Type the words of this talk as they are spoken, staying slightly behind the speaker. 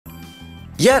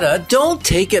Yetta, don't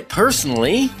take it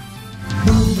personally.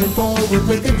 Moving forward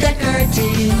with the Decker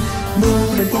team.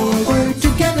 Moving forward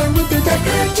together with the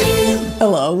Decker team.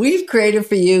 Hello, we've created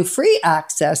for you free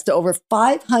access to over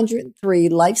 503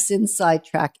 Life's Inside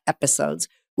Track episodes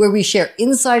where we share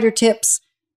insider tips,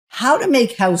 how to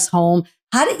make house home,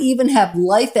 how to even have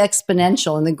life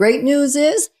exponential. And the great news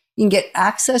is you can get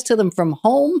access to them from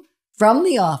home, from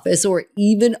the office, or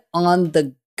even on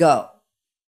the go.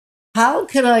 How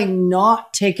can I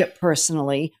not take it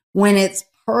personally when it's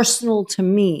personal to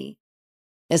me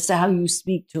as to how you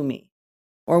speak to me,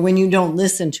 or when you don't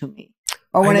listen to me,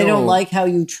 or when I don't like how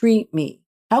you treat me?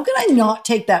 How can I not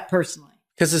take that personally?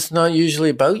 Because it's not usually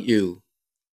about you.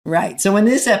 Right. So in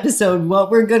this episode, what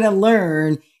we're going to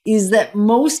learn is that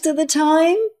most of the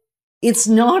time, it's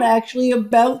not actually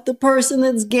about the person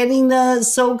that's getting the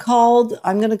so-called,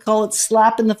 I'm going to call it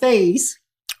slap in the face,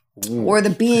 or the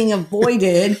being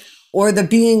avoided, or the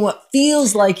being what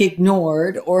feels like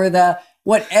ignored, or the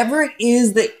whatever it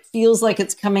is that feels like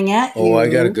it's coming at you. Oh, I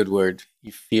got a good word.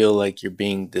 You feel like you're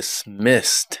being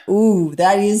dismissed. Ooh,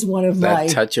 that is one of my...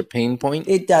 That touch a pain point?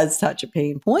 It does touch a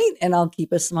pain point, and I'll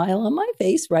keep a smile on my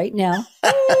face right now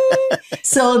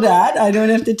so that I don't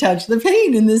have to touch the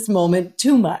pain in this moment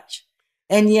too much.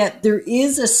 And yet there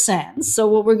is a sense. So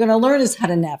what we're going to learn is how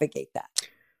to navigate that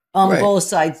on both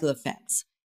sides of the fence.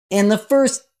 And the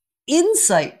first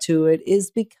insight to it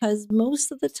is because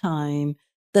most of the time,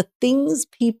 the things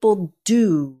people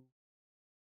do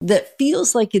that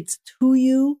feels like it's to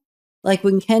you, like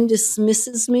when Ken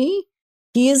dismisses me,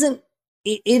 it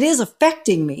is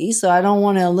affecting me. So I don't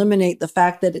want to eliminate the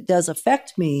fact that it does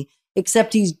affect me,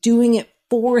 except he's doing it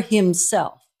for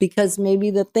himself, because maybe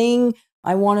the thing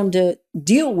I want him to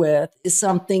deal with is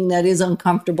something that is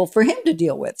uncomfortable for him to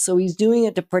deal with. So he's doing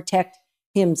it to protect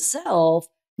himself,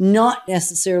 not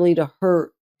necessarily to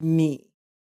hurt me.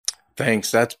 Thanks.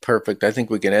 That's perfect. I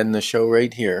think we can end the show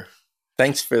right here.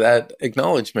 Thanks for that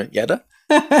acknowledgement, Yetta.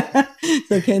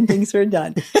 So Ken thinks we're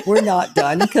done. We're not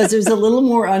done, because there's a little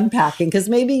more unpacking, because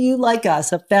maybe you, like us,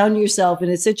 have found yourself in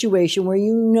a situation where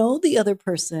you know the other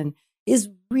person is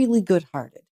really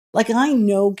good-hearted. Like I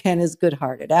know Ken is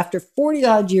good-hearted. After 40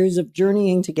 odd years of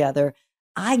journeying together,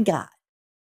 I got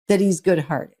that he's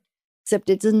good-hearted, except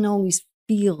it doesn't always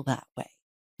feel that way.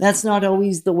 That's not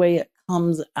always the way it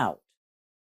comes out.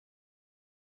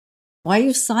 Why are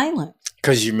you silent?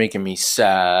 Because you're making me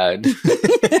sad.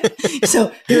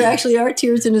 So there actually are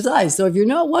tears in his eyes. So if you're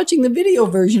not watching the video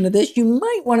version of this, you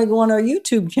might want to go on our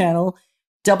YouTube channel,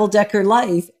 Double Decker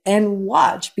Life, and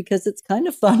watch, because it's kind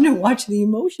of fun to watch the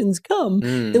emotions come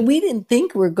that we didn't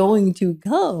think were going to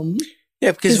come.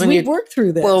 Yeah, because when we've worked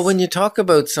through this. Well, when you talk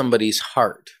about somebody's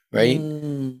heart, right?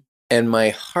 And my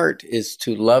heart is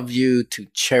to love you, to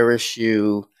cherish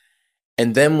you.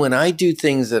 And then when I do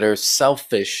things that are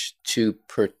selfish to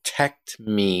protect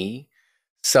me,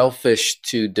 selfish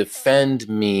to defend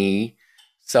me,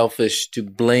 selfish to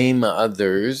blame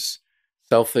others,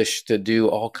 selfish to do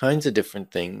all kinds of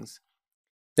different things,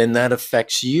 then that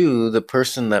affects you, the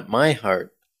person that my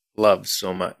heart loves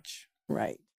so much.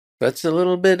 Right. That's a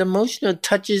little bit emotional,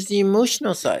 touches the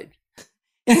emotional side.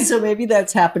 And so maybe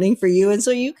that's happening for you. And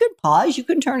so you could pause, you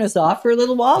can turn us off for a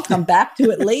little while, come back to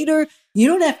it later. You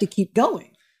don't have to keep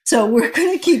going. So we're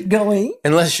going to keep going.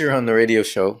 Unless you're on the radio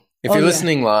show. If you're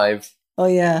listening live. Oh,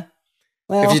 yeah.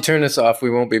 Well, if you turn us off,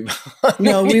 we won't be bothered.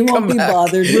 No, we won't be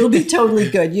bothered. We'll be totally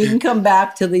good. You can come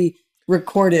back to the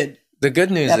recorded The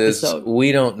good news episode. Is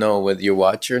we don't know whether you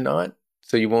watch or not,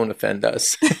 so you won't offend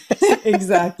us.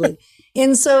 Exactly.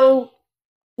 And so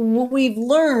what we've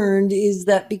learned is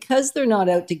that because they're not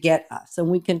out to get us, and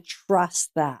we can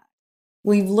trust that,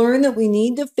 we've learned that we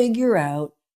need to figure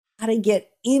out how to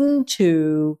get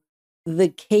into the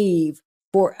cave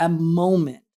for a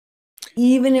moment,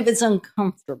 even if it's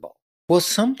uncomfortable. Well,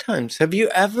 sometimes, have you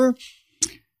ever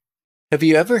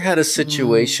had a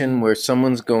situation where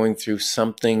someone's going through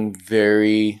something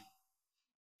very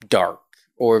dark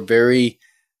or very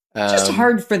just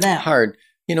hard for them? Hard.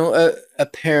 You know, a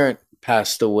parent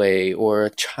passed away, or a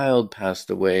child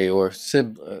passed away, or a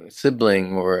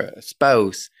sibling or a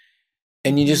spouse,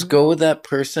 and you just go with that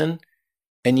person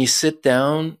and you sit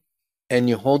down and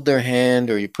you hold their hand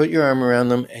or you put your arm around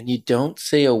them and you don't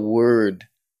say a word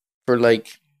for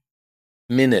like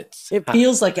minutes. It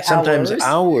feels like sometimes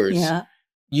hours. Yeah.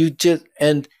 You just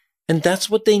and that's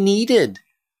what they needed,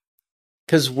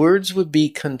 because words would be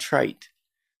contrite.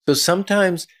 So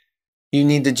sometimes you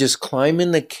need to just climb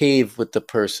in the cave with the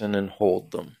person and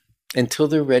hold them until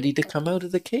they're ready to come out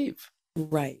of the cave.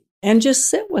 Right. And just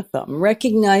sit with them,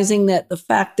 recognizing that the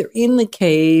fact they're in the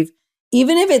cave,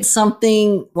 even if it's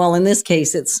something, well, in this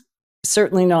case, it's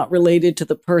certainly not related to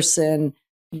the person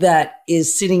that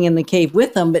is sitting in the cave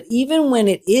with them. But even when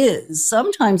it is,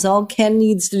 sometimes all Ken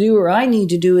needs to do or I need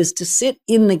to do is to sit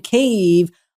in the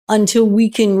cave until we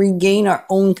can regain our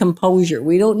own composure.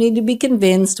 We don't need to be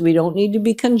convinced. We don't need to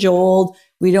be cajoled.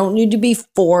 We don't need to be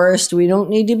forced. We don't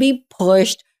need to be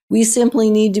pushed. We simply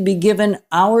need to be given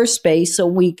our space so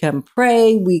we can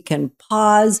pray, we can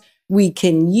pause, we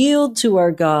can yield to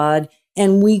our God,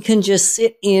 and we can just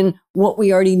sit in what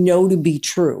we already know to be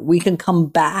true. We can come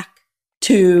back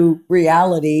to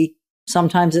reality.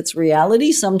 Sometimes it's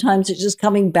reality. Sometimes it's just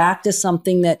coming back to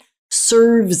something that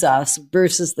serves us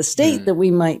versus the state that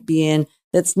we might be in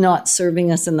that's not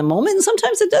serving us in the moment. And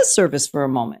sometimes it does serve us for a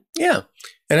moment. Yeah.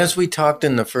 And as we talked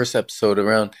in the first episode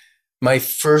around, my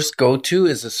first go-to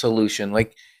is a solution.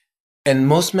 Like, and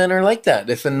most men are like that.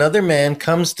 If another man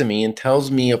comes to me and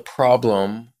tells me a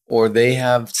problem, or they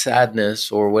have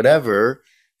sadness or whatever,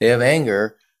 they have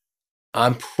anger,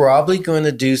 I'm probably going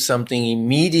to do something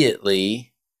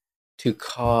immediately to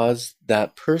cause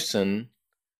that person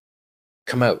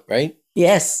come out, right?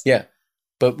 Yes. Yeah.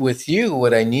 But with you,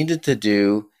 what I needed to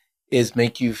do is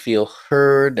make you feel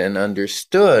heard and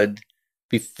understood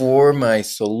before my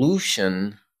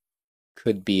solution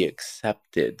could be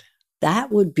accepted.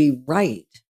 That would be right.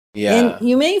 Yeah. And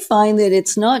you may find that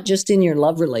it's not just in your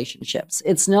love relationships.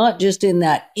 It's not just in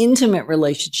that intimate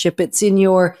relationship. It's in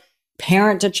your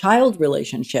parent to child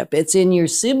relationship. It's in your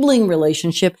sibling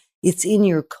relationship. It's in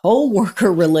your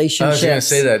co-worker relationship. I was going to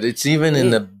say that. It's even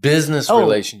in the business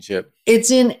relationship.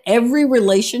 It's in every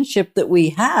relationship that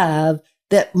we have,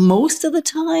 that most of the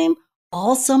time,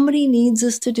 all somebody needs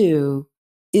us to do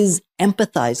is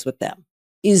empathize with them,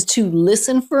 is to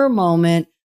listen for a moment,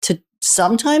 to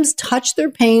sometimes touch their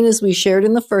pain, as we shared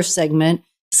in the first segment.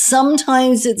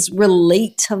 Sometimes it's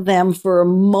relate to them for a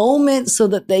moment so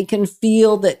that they can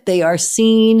feel that they are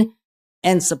seen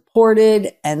and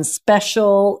supported and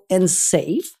special and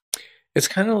safe. It's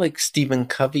kind of like Stephen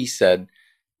Covey said,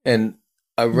 and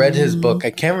I read his book.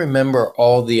 I can't remember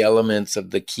all the elements of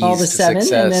the keys to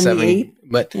success. And then the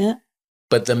 8.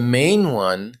 But the main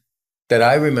one that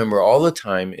I remember all the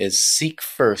time is seek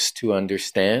first to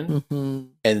understand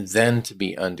and then to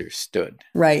be understood.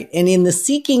 Right. And in the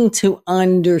seeking to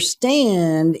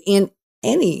understand in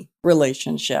any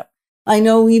relationship, I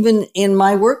know even in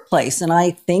my workplace, and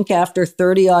I think after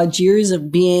 30 odd years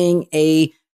of being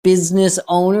a business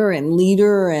owner and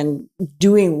leader and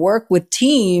doing work with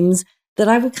teams, that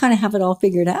I would kind of have it all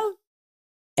figured out.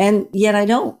 And yet I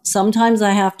don't. Sometimes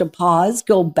I have to pause,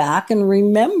 go back and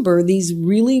remember these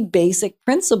really basic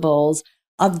principles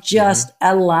of just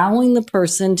allowing the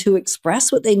person to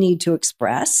express what they need to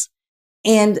express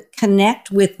and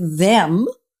connect with them,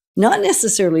 not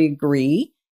necessarily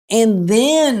agree. And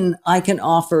then I can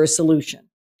offer a solution,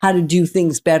 how to do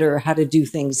things better, how to do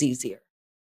things easier.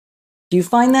 Do you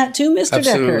find that too, Mr.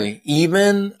 Absolutely. Decker?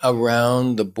 Even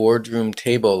around the boardroom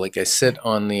table, like I sit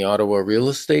on the Ottawa real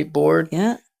estate board.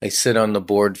 Yeah. I sit on the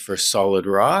board for Solid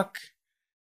Rock.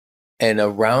 And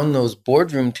around those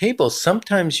boardroom tables,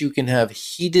 sometimes you can have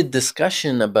heated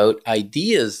discussion about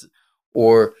ideas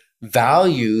or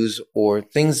values or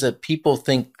things that people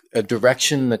think a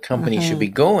direction the company should be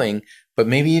going, but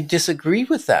maybe you disagree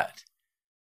with that.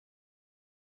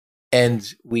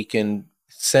 And we can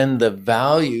send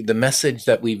the message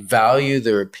that we value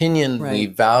their opinion, we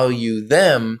value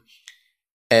them,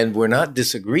 and we're not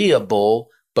disagreeable,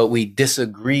 but we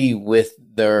disagree with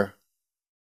their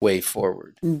way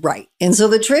forward. Right. And so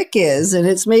the trick is, and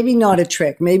it's maybe not a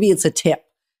trick, maybe it's a tip.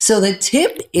 So the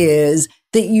tip is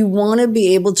that you want to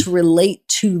be able to relate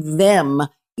to them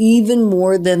even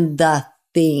more than the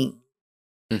thing.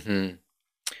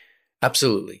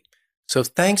 Absolutely. So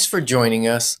thanks for joining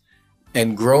us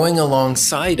and growing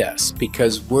alongside us,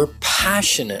 because we're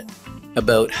passionate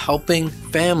about helping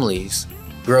families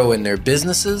grow in their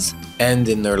businesses and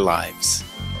in their lives.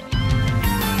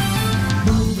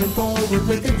 Moving forward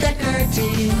with the Decker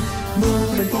team.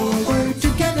 Moving forward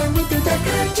together with the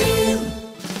Decker team.